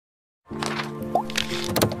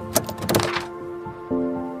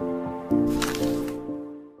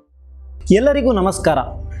ಎಲ್ಲರಿಗೂ ನಮಸ್ಕಾರ.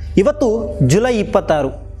 ಇವತ್ತು ಜುಲೈ 26,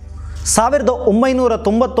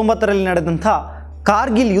 1999ರಲ್ಲಿ ನಡೆದಂಥ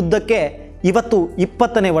ಕಾರ್ಗಿಲ್ ಯುದ್ಧಕ್ಕೆ ಇವತ್ತು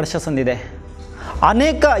 20ನೇ ವರ್ಷ ಸಂದಿದೆ.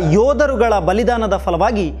 ಅನೇಕ ಯೋಧರುಗಳ ಬಲಿದಾನದ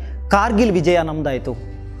ಫಲವಾಗಿ ಕಾರ್ಗಿಲ್ ವಿಜಯ ನಮ್ಮದಾಯಿತು.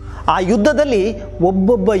 ಆ ಯುದ್ಧದಲ್ಲಿ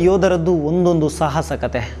ಒಬ್ಬೊಬ್ಬ ಯೋಧರದ್ದು ಒಂದೊಂದು ಸಾಹಸ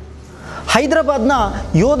ಕತೆ. ಹೈದರಾಬಾದ್ನ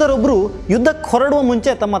ಯೋಧರೊಬ್ಬರು ಯುದ್ಧಕ್ಕೆ ಹೊರಡುವ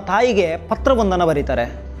ಮುಂಚೆ ತಮ್ಮ ತಾಯಿಗೆ ಪತ್ರವೊಂದನ್ನು ಬರೀತಾರೆ.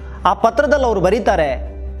 ಆ ಪತ್ರದಲ್ಲಿ ಅವರು ಬರೀತಾರೆ,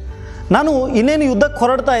 ನಾನು ಇನ್ನೇನು ಯುದ್ಧಕ್ಕೆ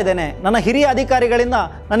ಹೊರಡ್ತಾ ಇದ್ದೇನೆ. ನನ್ನ ಹಿರಿಯ ಅಧಿಕಾರಿಗಳಿಂದ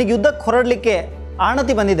ನನಗೆ ಯುದ್ಧಕ್ಕೆ ಹೊರಡಲಿಕ್ಕೆ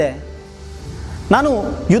ಆಣತಿ ಬಂದಿದೆ. ನಾನು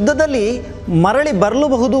ಯುದ್ಧದಲ್ಲಿ ಮರಳಿ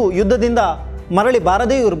ಬರಲೂಬಹುದು, ಯುದ್ಧದಿಂದ ಮರಳಿ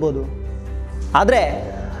ಬಾರದೇ ಇರ್ಬೋದು. ಆದರೆ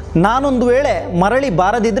ನಾನೊಂದು ವೇಳೆ ಮರಳಿ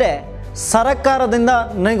ಬಾರದಿದ್ದರೆ ಸರಕಾರದಿಂದ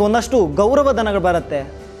ನನಗೆ ಒಂದಷ್ಟು ಗೌರವಧನಗಳು ಬರುತ್ತೆ.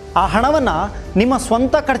 ಆ ಹಣವನ್ನು ನಿಮ್ಮ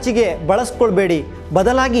ಸ್ವಂತ ಖರ್ಚಿಗೆ ಬಳಸ್ಕೊಳ್ಬೇಡಿ.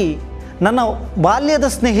 ಬದಲಾಗಿ ನನ್ನ ಬಾಲ್ಯದ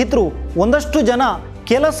ಸ್ನೇಹಿತರು ಒಂದಷ್ಟು ಜನ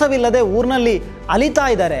ಕೆಲಸವಿಲ್ಲದೆ ಊರಿನಲ್ಲಿ ಅಲಿತಾ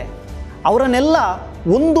ಇದ್ದಾರೆ. ಅವರನ್ನೆಲ್ಲ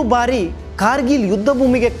ಒಂದು ಬಾರಿ ಕಾರ್ಗಿಲ್ ಯುದ್ಧ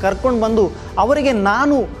ಭೂಮಿಗೆ ಕರ್ಕೊಂಡು ಬಂದು ಅವರಿಗೆ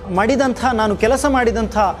ನಾನು ಕೆಲಸ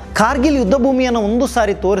ಮಾಡಿದಂಥ ಕಾರ್ಗಿಲ್ ಯುದ್ಧ ಭೂಮಿಯನ್ನು ಒಂದು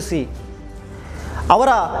ಸಾರಿ ತೋರಿಸಿ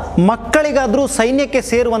ಅವರ ಮಕ್ಕಳಿಗಾದರೂ ಸೈನ್ಯಕ್ಕೆ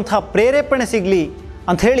ಸೇರುವಂಥ ಪ್ರೇರೇಪಣೆ ಸಿಗಲಿ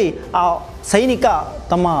ಅಂಥೇಳಿ ಆ ಸೈನಿಕ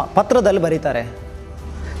ತಮ್ಮ ಪತ್ರದಲ್ಲಿ ಬರೀತಾರೆ.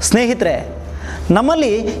 ಸ್ನೇಹಿತರೆ,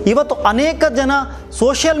 ನಮ್ಮಲ್ಲಿ ಇವತ್ತು ಅನೇಕ ಜನ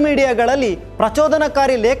ಸೋಷಿಯಲ್ ಮೀಡಿಯಾಗಳಲ್ಲಿ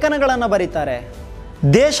ಪ್ರಚೋದನಕಾರಿ ಲೇಖನಗಳನ್ನು ಬರೀತಾರೆ,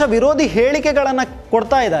 ದೇಶ ವಿರೋಧಿ ಹೇಳಿಕೆಗಳನ್ನು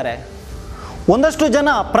ಕೊಡ್ತಾ ಇದ್ದಾರೆ. ಒಂದಷ್ಟು ಜನ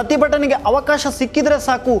ಪ್ರತಿಭಟನೆಗೆ ಅವಕಾಶ ಸಿಕ್ಕಿದರೆ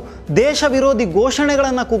ಸಾಕು ದೇಶ ವಿರೋಧಿ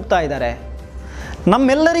ಘೋಷಣೆಗಳನ್ನು ಕೂಗ್ತಾ ಇದ್ದಾರೆ.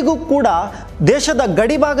 ನಮ್ಮೆಲ್ಲರಿಗೂ ಕೂಡ ದೇಶದ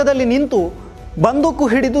ಗಡಿ ಭಾಗದಲ್ಲಿ ನಿಂತು ಬಂದೂಕು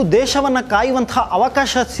ಹಿಡಿದು ದೇಶವನ್ನು ಕಾಯುವಂಥ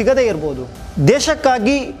ಅವಕಾಶ ಸಿಗದೇ ಇರ್ಬೋದು.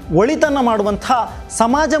 ದೇಶಕ್ಕಾಗಿ ಒಳಿತನ್ನು ಮಾಡುವಂಥ,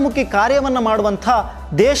 ಸಮಾಜಮುಖಿ ಕಾರ್ಯವನ್ನು ಮಾಡುವಂಥ,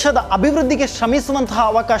 ದೇಶದ ಅಭಿವೃದ್ಧಿಗೆ ಶ್ರಮಿಸುವಂತಹ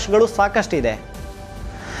ಅವಕಾಶಗಳು ಸಾಕಷ್ಟಿದೆ.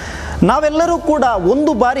 ನಾವೆಲ್ಲರೂ ಕೂಡ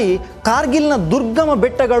ಒಂದು ಬಾರಿ ಕಾರ್ಗಿಲ್ನ ದುರ್ಗಮ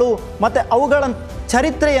ಬೆಟ್ಟಗಳು ಮತ್ತು ಅವುಗಳ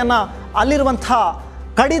ಚರಿತ್ರೆಯನ್ನು, ಅಲ್ಲಿರುವಂಥ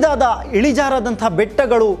ಕಡಿದಾದ ಇಳಿಜಾರಾದಂಥ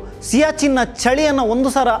ಬೆಟ್ಟಗಳು, ಸಿಯಾಚಿನ್ನ ಚಳಿಯನ್ನು ಒಂದು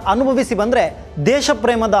ಸಲ ಅನುಭವಿಸಿ ಬಂದರೆ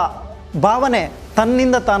ದೇಶಪ್ರೇಮದ ಭಾವನೆ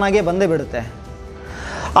ತನ್ನಿಂದ ತಾನಾಗೇ ಬಂದೇ ಬಿಡುತ್ತೆ.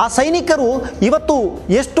 ಆ ಸೈನಿಕರು ಇವತ್ತು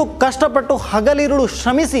ಎಷ್ಟು ಕಷ್ಟಪಟ್ಟು ಹಗಲಿರುಳು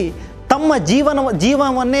ಶ್ರಮಿಸಿ ತಮ್ಮ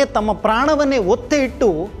ಜೀವವನ್ನೇ ತಮ್ಮ ಪ್ರಾಣವನ್ನೇ ಒತ್ತೆ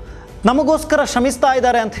ಇಟ್ಟು ನಮಗೋಸ್ಕರ ಶ್ರಮಿಸ್ತಾ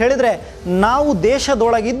ಇದ್ದಾರೆ ಅಂತ ಹೇಳಿದರೆ, ನಾವು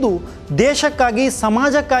ದೇಶದೊಳಗಿದ್ದು ದೇಶಕ್ಕಾಗಿ,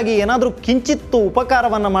 ಸಮಾಜಕ್ಕಾಗಿ ಏನಾದರೂ ಕಿಂಚಿತ್ತು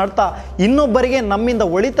ಉಪಕಾರವನ್ನು ಮಾಡ್ತಾ ಇನ್ನೊಬ್ಬರಿಗೆ ನಮ್ಮಿಂದ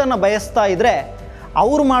ಒಳಿತನ್ನು ಬಯಸ್ತಾ ಇದ್ದರೆ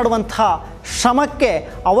ಅವರು ಮಾಡುವಂಥ ಶ್ರಮಕ್ಕೆ,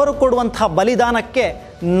 ಅವರು ಕೊಡುವಂಥ ಬಲಿದಾನಕ್ಕೆ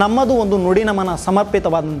ನಮ್ಮದು ಒಂದು ನುಡಿ ನಮನ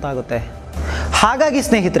ಸಮರ್ಪಿತವಾದಂತಾಗುತ್ತೆ. ಹಾಗಾಗಿ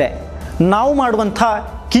ಸ್ನೇಹಿತರೆ, ನಾವು ಮಾಡುವಂಥ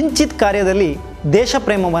ಕಿಂಚಿತ್ ಕಾರ್ಯದಲ್ಲಿ ದೇಶ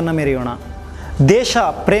ಪ್ರೇಮವನ್ನು ಮೆರೆಯೋಣ, ದೇಶ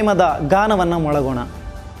ಪ್ರೇಮದ ಗಾನವನ್ನು ಮೊಳಗೋಣ.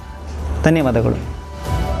 ಧನ್ಯವಾದಗಳು.